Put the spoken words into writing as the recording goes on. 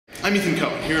I'm Ethan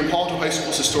Cohen, here in Palo Alto High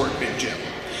School's historic big gym.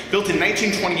 Built in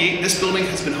 1928, this building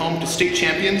has been home to state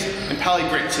champions and Paly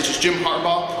greats such as Jim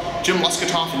Harbaugh, Jim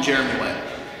Luskatoff, and Jeremy Lin.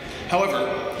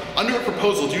 However, under a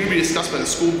proposal due to be discussed by the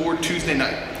school board Tuesday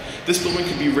night, this building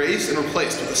could be raised and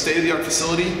replaced with a state-of-the-art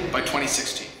facility by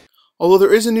 2016. Although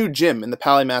there is a new gym in the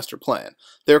Paly master plan,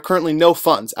 there are currently no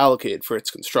funds allocated for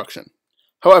its construction.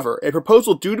 However, a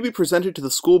proposal due to be presented to the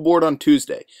school board on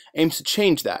Tuesday aims to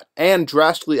change that and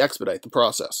drastically expedite the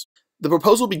process. The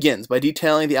proposal begins by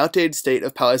detailing the outdated state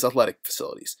of Paly's athletic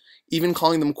facilities, even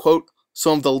calling them, quote,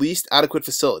 some of the least adequate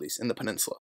facilities in the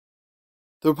peninsula.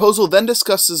 The proposal then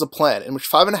discusses a plan in which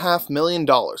 $5.5 million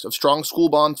of strong school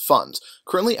bond funds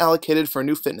currently allocated for a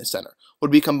new fitness center would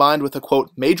be combined with a,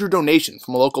 quote, major donation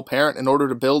from a local parent in order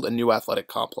to build a new athletic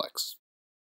complex.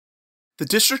 The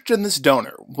district and this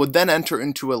donor would then enter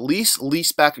into a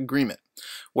lease-back agreement,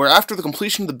 where after the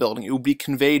completion of the building it would be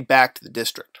conveyed back to the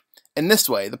district. In this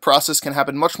way, the process can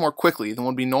happen much more quickly than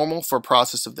would be normal for a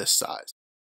process of this size.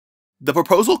 The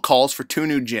proposal calls for 2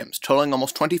 new gyms, totaling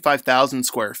almost 25,000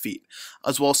 square feet,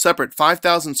 as well as separate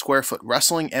 5,000 square foot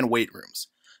wrestling and weight rooms.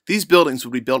 These buildings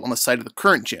would be built on the site of the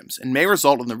current gyms and may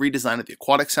result in the redesign of the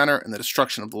aquatic center and the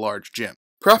destruction of the large gym.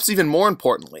 Perhaps even more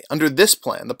importantly, under this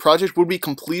plan, the project would be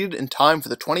completed in time for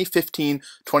the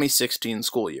 2015-2016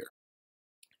 school year.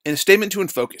 In a statement to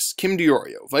INfocus, Kim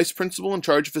DiOrio, vice principal in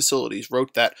charge of facilities,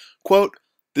 wrote that, quote,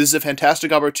 this is a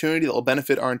fantastic opportunity that will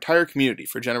benefit our entire community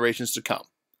for generations to come.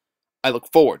 I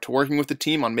look forward to working with the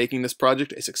team on making this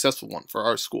project a successful one for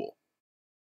our school.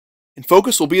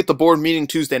 INfocus will be at the board meeting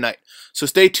Tuesday night, so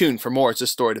stay tuned for more as this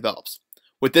story develops.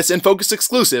 With this INfocus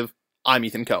exclusive, I'm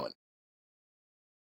Ethan Cohen.